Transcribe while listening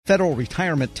Federal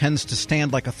retirement tends to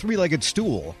stand like a three-legged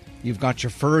stool. You've got your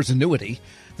FERS annuity,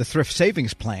 the thrift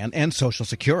savings plan, and Social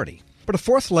Security. But a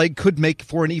fourth leg could make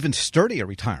for an even sturdier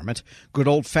retirement. Good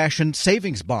old-fashioned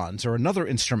savings bonds are another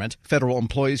instrument federal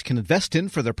employees can invest in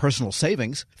for their personal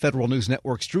savings. Federal News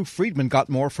Network's Drew Friedman got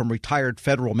more from retired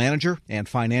federal manager and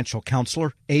financial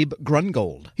counselor Abe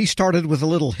Grungold. He started with a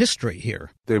little history here.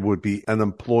 There would be an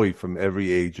employee from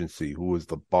every agency who was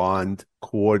the bond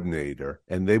coordinator,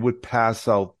 and they would pass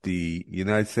out the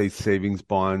United States savings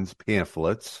bonds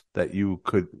pamphlets that you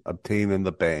could obtain in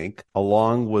the bank,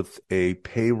 along with a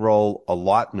payroll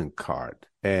allotment card.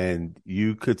 And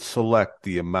you could select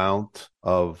the amount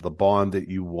of the bond that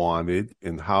you wanted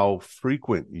and how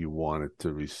frequent you wanted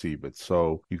to receive it.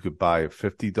 So you could buy a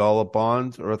 $50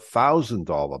 bond or a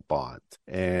 $1,000 bond.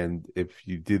 And if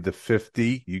you did the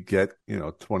 50, you get,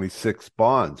 26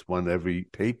 bonds, one every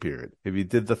pay period. If you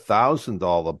did the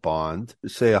 $1,000 bond,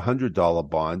 say $100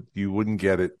 bond, you wouldn't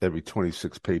get it every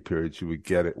 26 pay periods. You would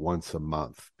get it once a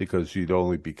month because you'd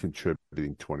only be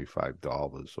contributing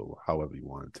 $25 or however you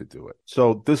wanted to do it.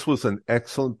 So this was an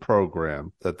excellent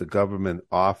program that the government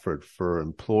offered for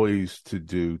employees to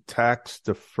do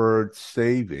tax-deferred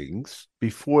savings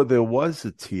before there was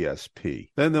a TSP.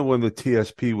 Then when the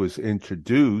TSP was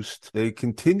introduced, they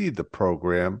continued the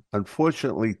program.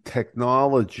 Unfortunately,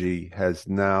 technology has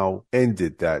now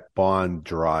ended that bond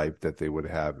drive that they would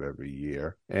have every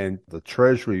year. And the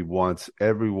Treasury wants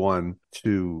everyone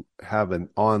to have an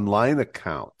online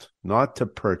account, not to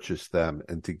purchase them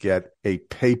and to get a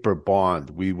paper bond.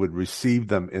 We would receive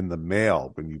them in the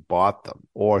mail when you bought them.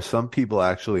 Or some people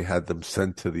actually had them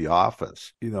sent to the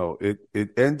office. It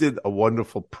ended a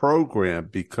wonderful program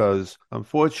because,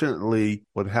 unfortunately,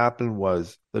 what happened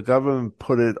was the government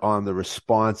put it on the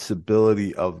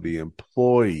responsibility of the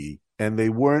employee, and they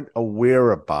weren't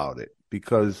aware about it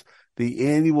because the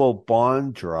annual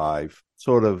bond drive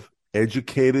sort of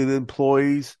educated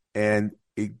employees and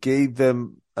it gave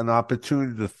them an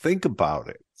opportunity to think about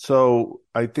it. So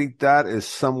I think that is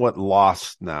somewhat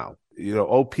lost now.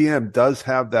 OPM does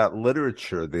have that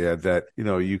literature there that,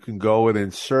 you can go in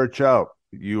and search out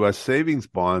U.S. savings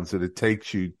bonds, and it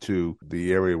takes you to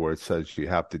the area where it says you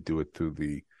have to do it through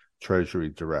the Treasury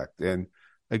Direct. And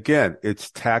again,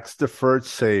 it's tax-deferred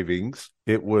savings.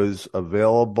 It was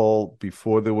available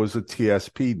before there was a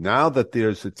TSP. Now that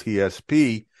there's a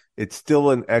TSP, it's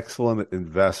still an excellent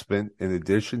investment in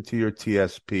addition to your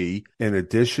TSP, in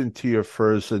addition to your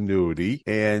FERS annuity,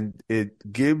 and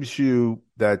it gives you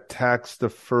that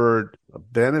tax-deferred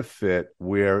benefit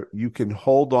where you can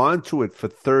hold on to it for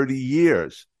 30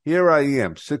 years. Here I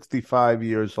am, 65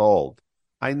 years old.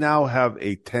 I now have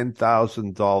a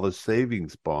 $10,000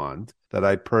 savings bond that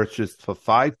I purchased for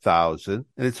 $5,000, and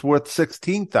it's worth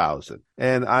 $16,000.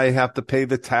 And I have to pay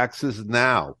the taxes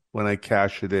now when I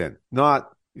cash it in, not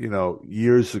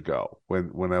years ago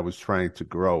when I was trying to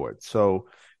grow it. So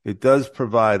it does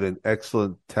provide an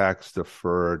excellent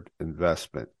tax-deferred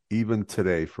investment, even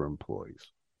today for employees.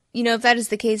 If that is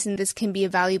the case and this can be a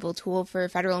valuable tool for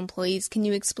federal employees, can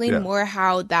you explain more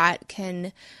how that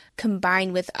can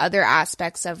combine with other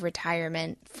aspects of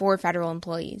retirement for federal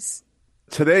employees?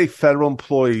 Today, federal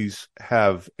employees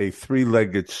have a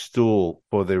three-legged stool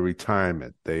for their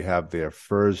retirement. They have their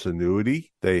FERS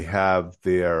annuity, they have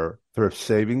their thrift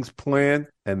savings plan,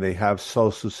 and they have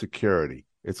Social Security.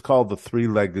 It's called the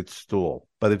three-legged stool.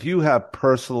 But if you have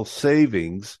personal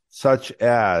savings, such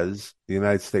as the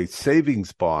United States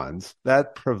savings bonds,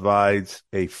 that provides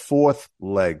a fourth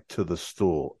leg to the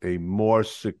stool, a more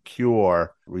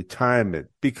secure retirement.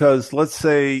 Because let's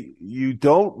say you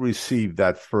don't receive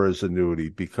that FERS annuity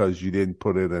because you didn't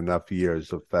put in enough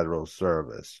years of federal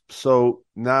service. So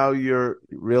now you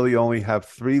really only have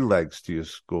three legs to your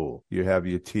stool. You have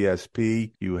your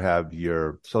TSP, you have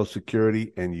your Social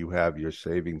Security, and you have your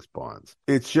savings bonds.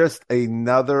 It's just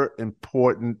another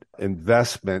important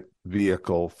investment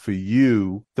vehicle for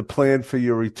you to plan for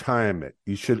your retirement.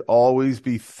 You should always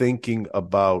be thinking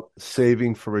about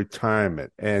saving for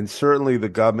retirement. And certainly the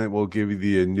government will give you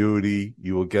the annuity.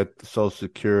 You will get the Social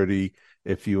Security.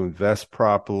 If you invest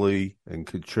properly and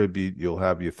contribute, you'll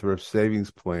have your thrift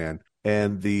savings plan.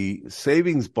 And the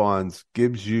savings bonds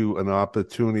gives you an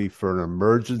opportunity for an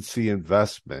emergency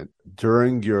investment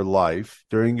during your life,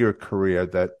 during your career,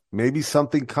 that maybe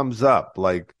something comes up,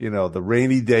 like, the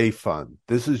rainy day fund.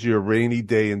 This is your rainy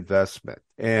day investment.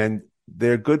 And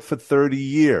they're good for 30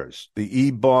 years. The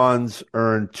E-bonds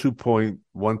earn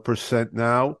 2.1%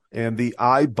 now, and the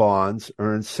I-bonds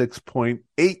earn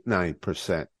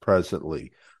 6.89%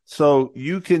 presently. So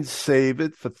you can save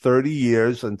it for 30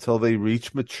 years until they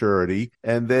reach maturity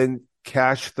and then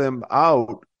cash them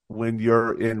out when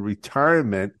you're in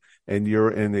retirement and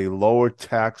you're in a lower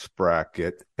tax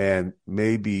bracket, and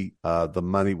maybe the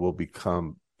money will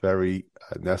become very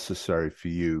necessary for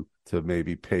you to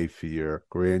maybe pay for your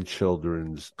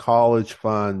grandchildren's college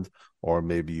fund, or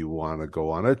maybe you want to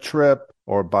go on a trip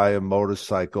or buy a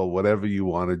motorcycle, whatever you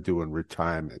want to do in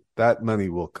retirement. That money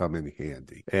will come in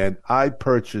handy. And I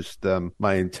purchased them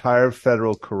my entire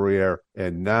federal career,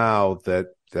 and now that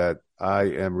I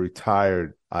am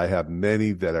retired, I have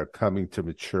many that are coming to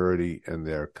maturity, and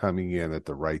they're coming in at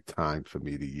the right time for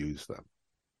me to use them.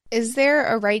 Is there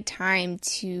a right time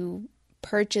to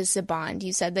purchase a bond?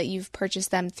 You said that you've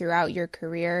purchased them throughout your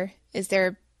career. Is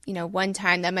there, one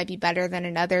time that might be better than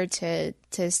another to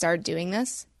start doing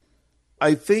this?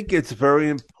 I think it's very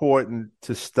important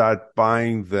to start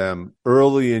buying them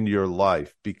early in your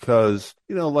life because,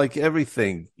 like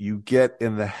everything, you get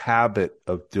in the habit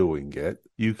of doing it.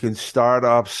 You can start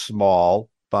off small,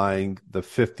 buying the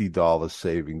 $50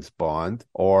 savings bond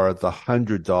or the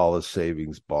 $100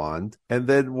 savings bond, and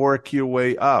then work your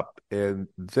way up. And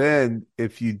then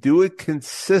if you do it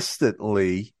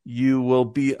consistently, you will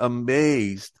be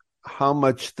amazed how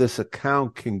much this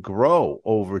account can grow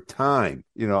over time.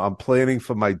 I'm planning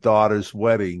for my daughter's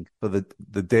wedding for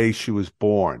the day she was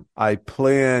born. I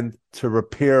planned to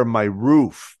repair my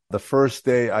roof the first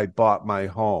day I bought my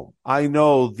home. I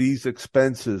know these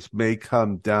expenses may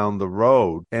come down the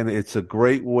road, and it's a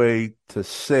great way to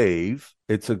save.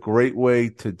 It's a great way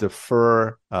to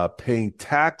defer paying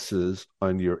taxes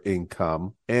on your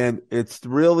income. And it's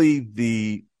really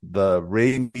the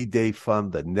rainy day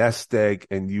fund, the nest egg,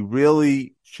 and you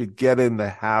really should get in the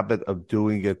habit of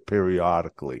doing it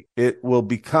periodically. It will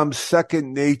become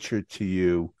second nature to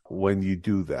you when you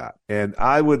do that. And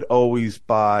I would always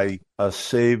buy a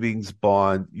savings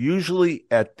bond, usually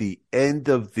at the end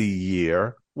of the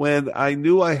year when I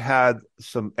knew I had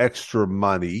some extra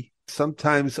money.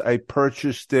 Sometimes I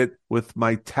purchased it with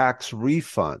my tax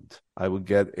refund. I would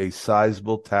get a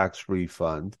sizable tax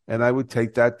refund, and I would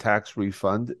take that tax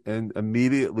refund and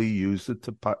immediately use it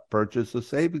to purchase a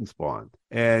savings bond.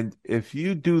 And if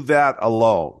you do that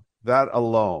alone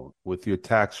with your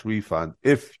tax refund,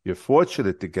 if you're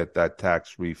fortunate to get that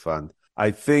tax refund,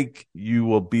 I think you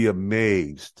will be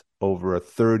amazed over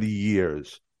 30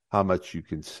 years how much you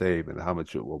can save and how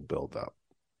much it will build up.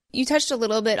 You touched a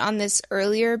little bit on this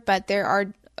earlier, but there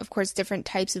are, of course, different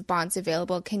types of bonds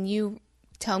available. Can you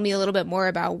tell me a little bit more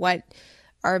about what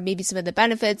are maybe some of the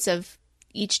benefits of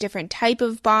each different type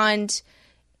of bond,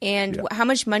 and how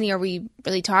much money are we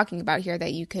really talking about here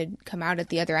that you could come out at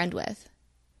the other end with?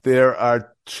 There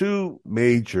are two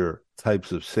major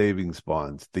types of savings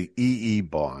bonds, the EE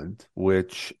bond,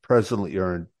 which presently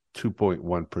earn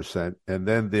 2.1%, and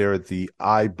then there are the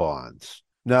I bonds.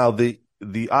 Now, the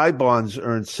I bonds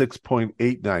earn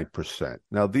 6.89%.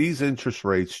 Now, these interest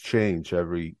rates change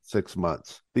every 6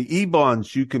 months. The E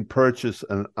bonds, you can purchase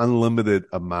an unlimited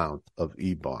amount of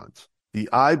E bonds. The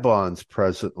I bonds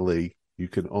presently, you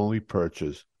can only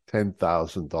purchase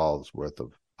 $10,000 worth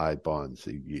of I bonds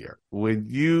a year. When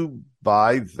you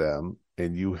buy them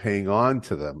and you hang on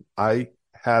to them, I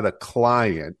had a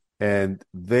client and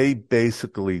they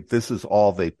basically, this is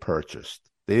all they purchased.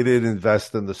 They didn't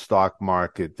invest in the stock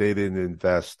market. They didn't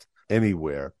invest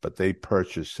anywhere, but they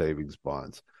purchased savings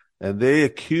bonds. And they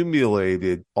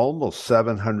accumulated almost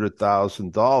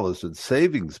 $700,000 in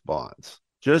savings bonds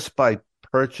just by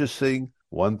purchasing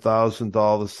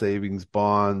 $1,000 savings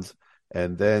bonds.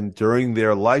 And then during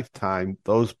their lifetime,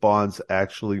 those bonds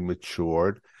actually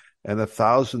matured, and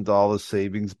 $1,000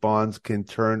 savings bonds can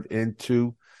turn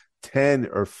into $10,000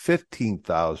 or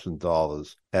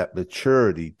 $15,000 at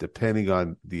maturity, depending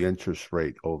on the interest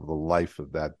rate over the life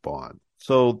of that bond.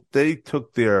 So they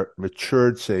took their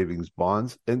matured savings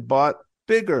bonds and bought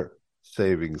bigger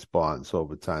savings bonds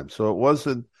over time. So it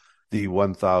wasn't the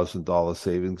 $1,000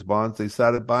 savings bonds. They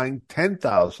started buying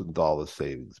 $10,000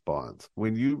 savings bonds.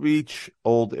 When you reach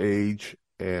old age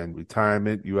and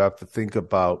retirement, you have to think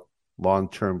about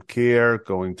long-term care,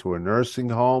 going to a nursing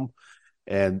home.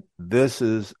 And this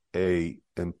is a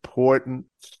important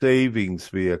savings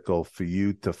vehicle for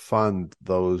you to fund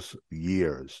those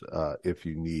years if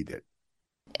you need it.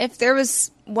 If there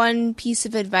was one piece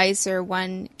of advice or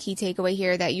one key takeaway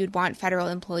here that you'd want federal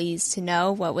employees to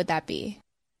know, what would that be?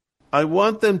 I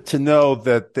want them to know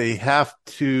that they have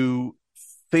to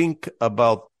think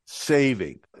about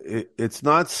saving. It's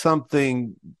not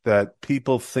something that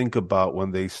people think about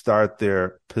when they start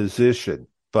their position,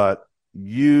 but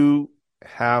you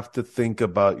have to think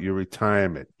about your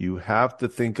retirement. You have to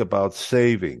think about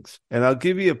savings. And I'll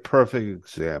give you a perfect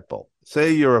example.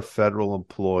 Say you're a federal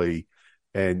employee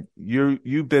and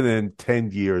you've been in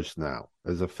 10 years now.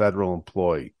 as a federal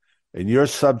employee and you're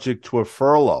subject to a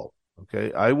furlough,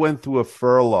 okay? I went through a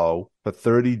furlough for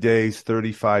 30 days,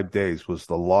 35 days was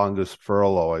the longest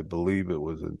furlough. I believe it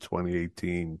was in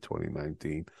 2018,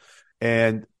 2019.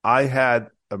 And I had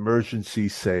emergency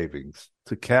savings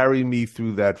to carry me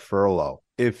through that furlough.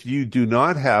 If you do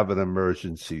not have an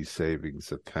emergency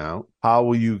savings account,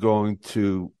 how are you going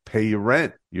to pay your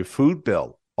rent, your food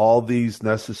bill, all these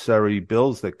necessary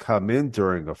bills that come in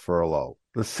during a furlough?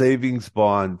 The savings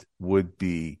bond would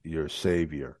be your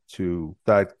savior to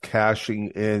start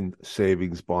cashing in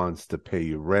savings bonds to pay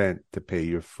your rent, to pay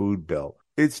your food bill.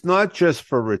 It's not just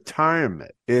for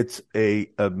retirement. It's a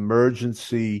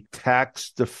emergency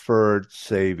tax-deferred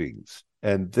savings.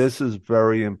 And this is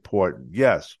very important.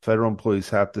 Yes, federal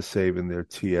employees have to save in their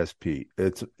TSP.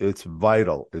 It's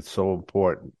vital. It's so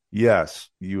important. Yes,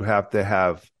 you have to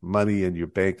have money in your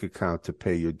bank account to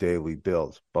pay your daily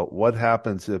bills. But what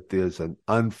happens if there's an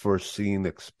unforeseen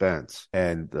expense?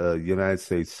 And United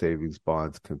States savings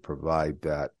bonds can provide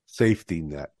that safety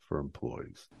net for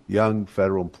employees. Young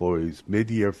federal employees,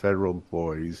 mid-year federal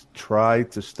employees, try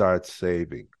to start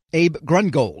saving. Abe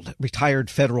Grungold, retired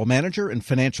federal manager and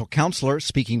financial counselor,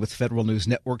 speaking with Federal News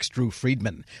Network's Drew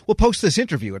Friedman. We'll post this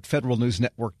interview at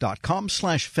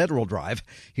federalnewsnetwork.com/Federal Drive.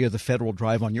 Hear the Federal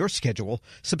Drive on your schedule.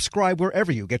 Subscribe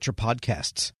wherever you get your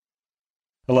podcasts.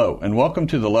 Hello, and welcome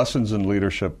to the Lessons in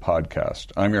Leadership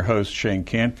podcast. I'm your host, Shane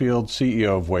Canfield,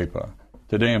 CEO of WEPA.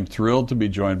 Today I'm thrilled to be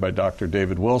joined by Dr.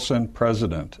 David Wilson,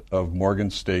 president of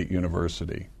Morgan State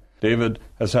University. David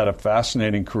has had a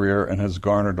fascinating career and has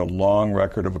garnered a long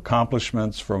record of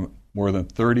accomplishments from more than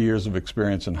 30 years of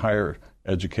experience in higher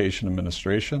education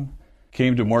administration.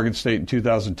 Came to Morgan State in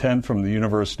 2010 from the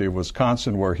University of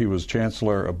Wisconsin, where he was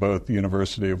chancellor of both the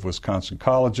University of Wisconsin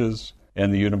Colleges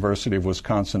and the University of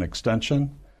Wisconsin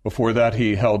Extension. Before that,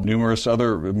 he held numerous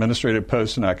other administrative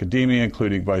posts in academia,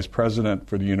 including vice president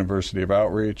for the University of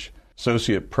Outreach,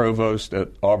 associate provost at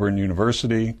Auburn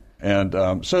University, and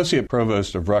associate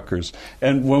provost of Rutgers.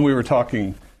 And when we were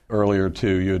talking earlier,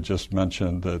 too, you had just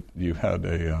mentioned that you had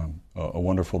a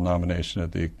wonderful nomination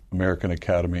at the American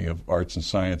Academy of Arts and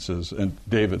Sciences. And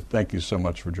David, thank you so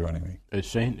much for joining me.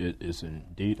 Shane, it is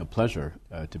indeed a pleasure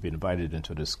to be invited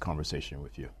into this conversation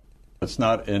with you. It's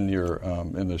not in your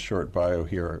in the short bio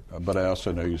here, but I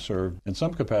also know you served in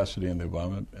some capacity in the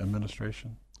Obama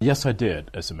administration. Yes, I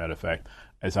did, as a matter of fact.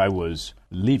 As I was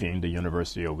leaving the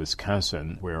University of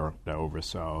Wisconsin, where I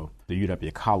oversaw the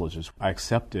UW colleges, I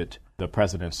accepted the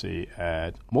presidency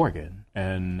at Morgan.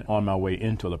 And on my way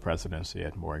into the presidency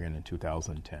at Morgan in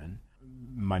 2010,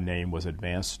 my name was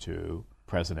advanced to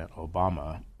President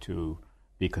Obama to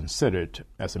be considered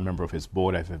as a member of his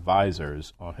board of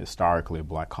advisors on historically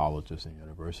black colleges and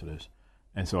universities.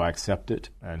 And so I accepted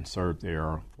and served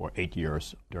there for 8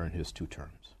 years during his 2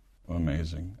 terms.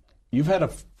 Amazing. You've had a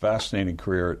fascinating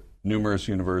career at numerous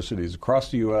universities across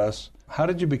the U.S. How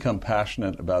did you become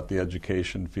passionate about the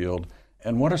education field,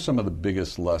 and what are some of the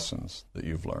biggest lessons that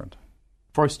you've learned?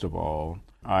 First of all,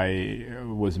 I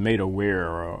was made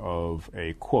aware of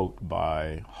a quote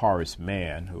by Horace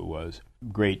Mann, who was a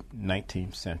great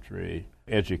 19th century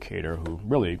educator who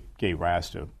really gave rise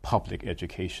to public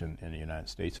education in the United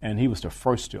States. And he was the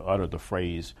first to utter the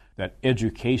phrase that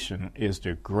education is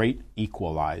the great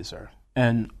equalizer.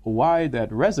 And why that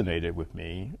resonated with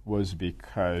me was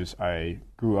because I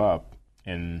grew up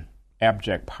in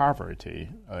abject poverty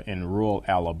in rural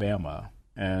Alabama,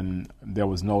 and there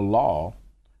was no law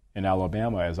in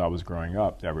Alabama as I was growing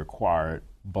up that required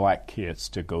black kids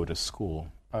to go to school.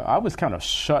 I was kind of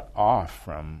shut off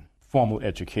from formal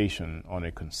education on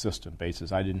a consistent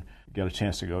basis. I didn't get a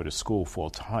chance to go to school full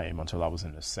time until I was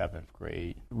in the 7th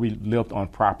grade. We lived on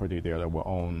property there that were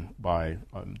owned by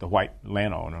the white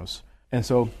landowners. And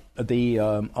so the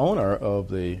owner of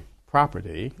the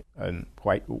property, a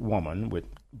white woman, would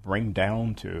bring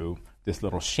down to this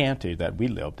little shanty that we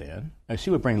lived in, and she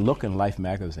would bring Look and Life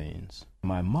magazines.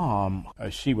 My mom,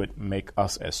 she would make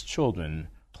us as children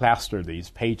plaster these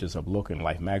pages of Look and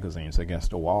Life magazines against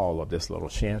the wall of this little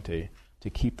shanty to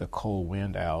keep the cold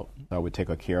wind out. I would take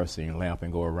a kerosene lamp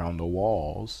and go around the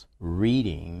walls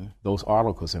reading those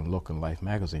articles in Look and Life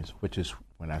magazines, which is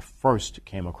when I first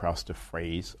came across the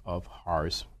phrase of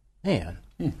Horace Mann.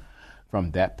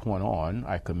 From that point on,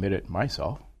 I committed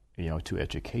myself, to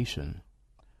education.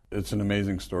 It's an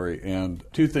amazing story, and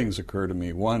 2 things occur to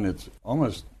me. One, it's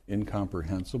almost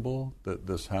incomprehensible that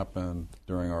this happened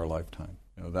during our lifetime.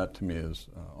 That to me is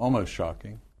almost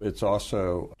shocking. It's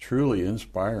also truly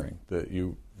inspiring that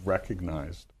you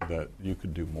recognized that you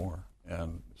could do more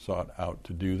and sought out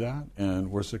to do that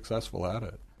and were successful at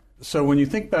it. So when you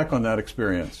think back on that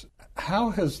experience, how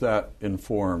has that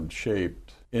informed,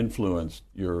 shaped, influenced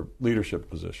your leadership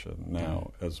position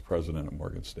now as president of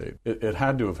Morgan State? It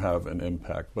had to have an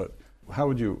impact, but how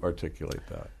would you articulate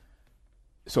that?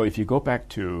 So if you go back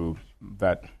to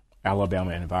that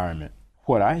Alabama environment,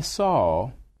 what I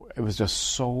saw, it was just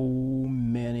so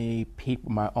many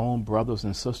people, my own brothers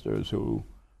and sisters, who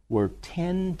were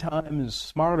 10 times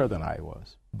smarter than I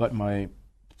was. But my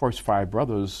first 5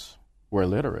 brothers were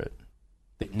illiterate.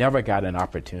 They never got an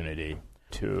opportunity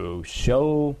to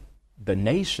show the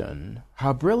nation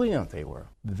how brilliant they were.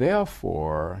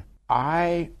 Therefore,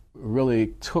 I really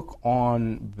took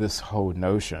on this whole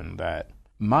notion that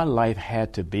my life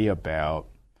had to be about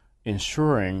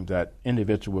ensuring that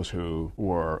individuals who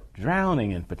were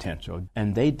drowning in potential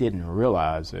and they didn't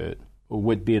realize it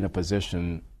would be in a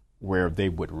position where they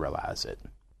would realize it.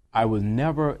 I was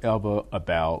never ever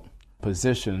about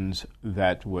positions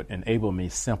that would enable me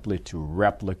simply to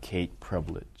replicate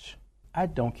privilege. I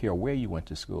don't care where you went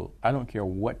to school. I don't care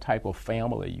what type of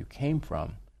family you came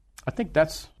from. I think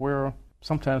that's where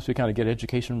sometimes we kind of get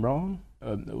education wrong.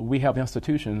 We have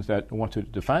institutions that want to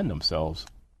define themselves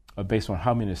based on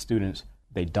how many students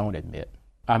they don't admit.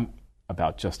 I'm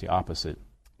about just the opposite,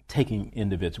 taking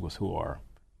individuals who are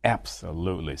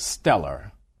absolutely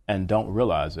stellar and don't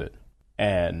realize it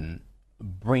and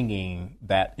bringing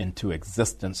that into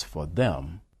existence for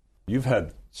them. You've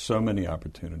had so many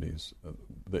opportunities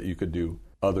that you could do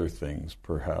other things,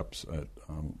 perhaps at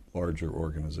larger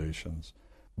organizations,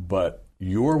 but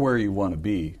you're where you want to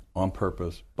be on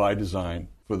purpose, by design,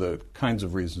 for the kinds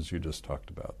of reasons you just talked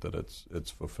about, that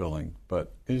it's fulfilling.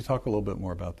 But can you talk a little bit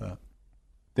more about that?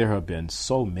 There have been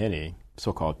so many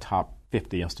so-called top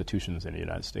 50 institutions in the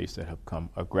United States that have come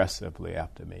aggressively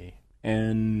after me.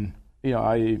 And,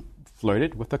 I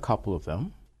flirted with a couple of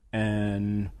them,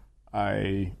 and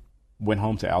I went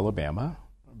home to Alabama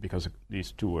because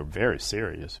these two were very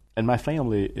serious. And my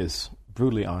family is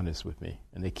brutally honest with me,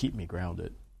 and they keep me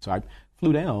grounded. So I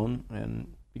flew down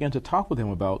and began to talk with them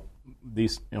about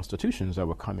these institutions that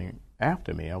were coming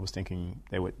after me. I was thinking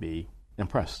they would be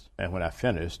impressed. And when I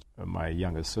finished, my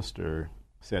youngest sister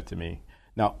said to me,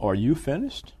 "Now, are you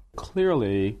finished?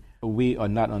 Clearly, we are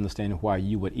not understanding why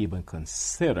you would even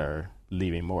consider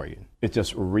leaving Morgan." It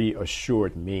just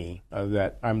reassured me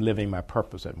that I'm living my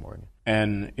purpose at Morgan.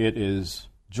 And it is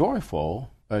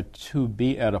joyful to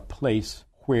be at a place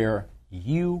where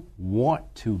you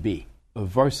want to be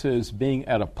versus being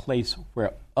at a place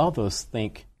where others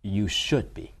think you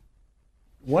should be.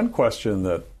 One question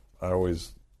that I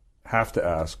always have to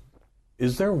ask,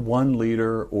 is there one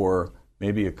leader or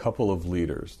maybe a couple of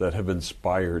leaders that have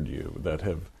inspired you,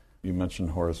 you mentioned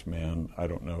Horace Mann, I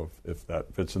don't know if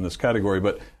that fits in this category,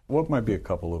 but what might be a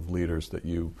couple of leaders that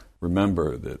you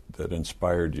remember that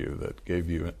inspired you, that gave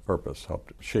you a purpose,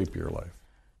 helped shape your life?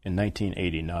 In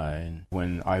 1989,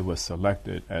 when I was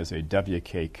selected as a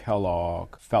W.K.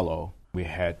 Kellogg Fellow, we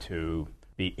had to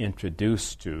be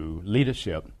introduced to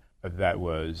leadership that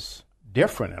was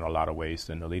different in a lot of ways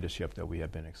than the leadership that we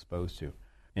had been exposed to.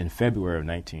 In February of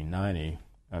 1990,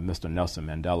 Mr. Nelson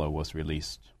Mandela was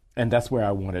released. And that's where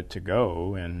I wanted to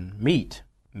go and meet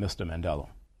Mr. Mandela.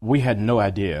 We had no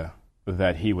idea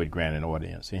that he would grant an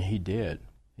audience, and he did.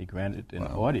 He granted an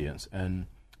audience, and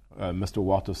Mr.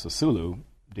 Walter Sisulu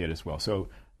did as well. So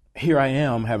here I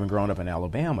am, having grown up in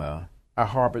Alabama. I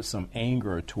harbored some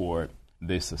anger toward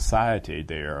the society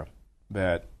there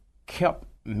that kept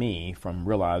me from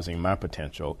realizing my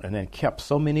potential and then kept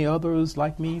so many others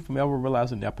like me from ever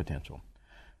realizing their potential.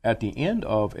 At the end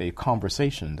of a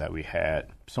conversation that we had,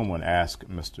 someone asked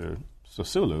Mr.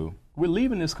 Sisulu, "We're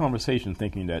leaving this conversation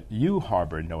thinking that you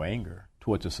harbor no anger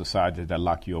towards a society that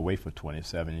locked you away for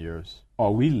 27 years.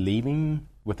 Are we leaving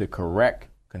with the correct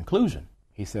conclusion?"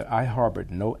 He said, "I harbored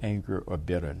no anger or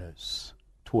bitterness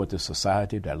toward the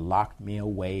society that locked me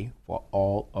away for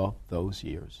all of those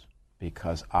years,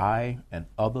 because I and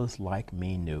others like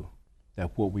me knew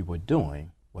that what we were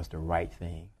doing was the right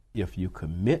thing. If you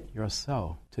commit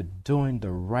yourself to doing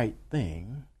the right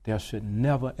thing, there should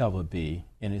never, ever be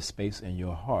any space in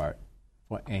your heart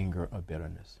for anger or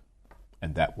bitterness."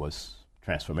 And that was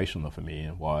transformational for me,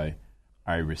 and why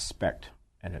I respect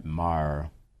and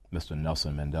admire Mr.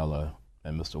 Nelson Mandela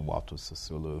and Mr. Walter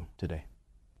Sisulu today.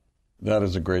 That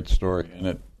is a great story, and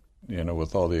it,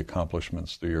 with all the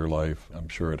accomplishments through your life, I'm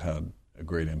sure it had a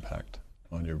great impact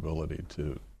on your ability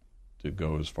to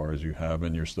go as far as you have,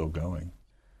 and you're still going.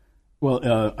 Well,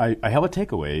 I have a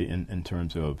takeaway in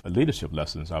terms of leadership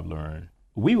lessons I've learned.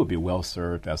 We would be well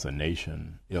served as a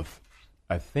nation if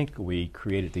I think we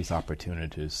created these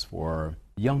opportunities for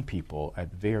young people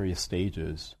at various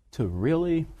stages to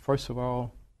really, first of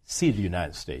all, see the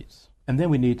United States. And then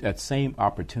we need that same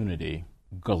opportunity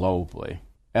globally.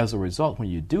 As a result, when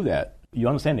you do that, you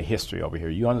understand the history over here,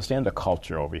 you understand the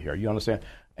culture over here, you understand,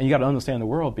 and you got to understand the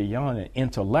world beyond an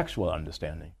intellectual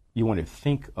understanding. You want to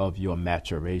think of your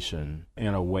maturation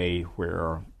in a way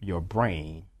where your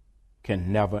brain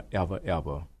can never, ever,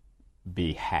 ever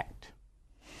be hacked.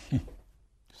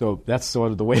 So that's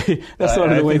sort of the way. That's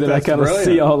sort of the way that I kind of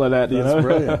see all of that. That's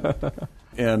brilliant.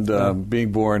 And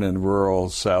being born in rural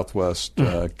Southwest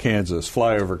Kansas,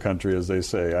 flyover country, as they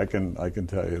say, I can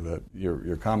tell you that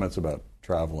your comments about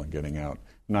travel and getting out,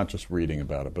 not just reading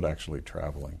about it, but actually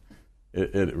traveling,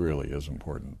 it really is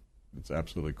important. It's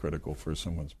absolutely critical for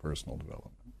someone's personal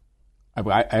development.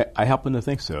 I happen to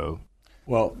think so.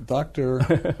 Well, Dr.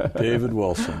 David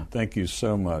Wilson, thank you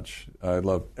so much. I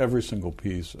love every single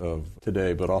piece of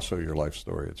today, but also your life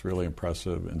story. It's really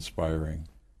impressive, inspiring,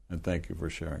 and thank you for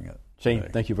sharing it. Shane,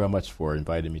 today. Thank you very much for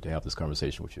inviting me to have this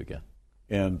conversation with you again.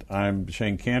 And I'm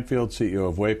Shane Canfield, CEO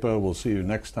of WEPA. We'll see you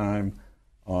next time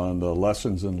on the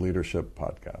Lessons in Leadership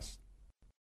podcast.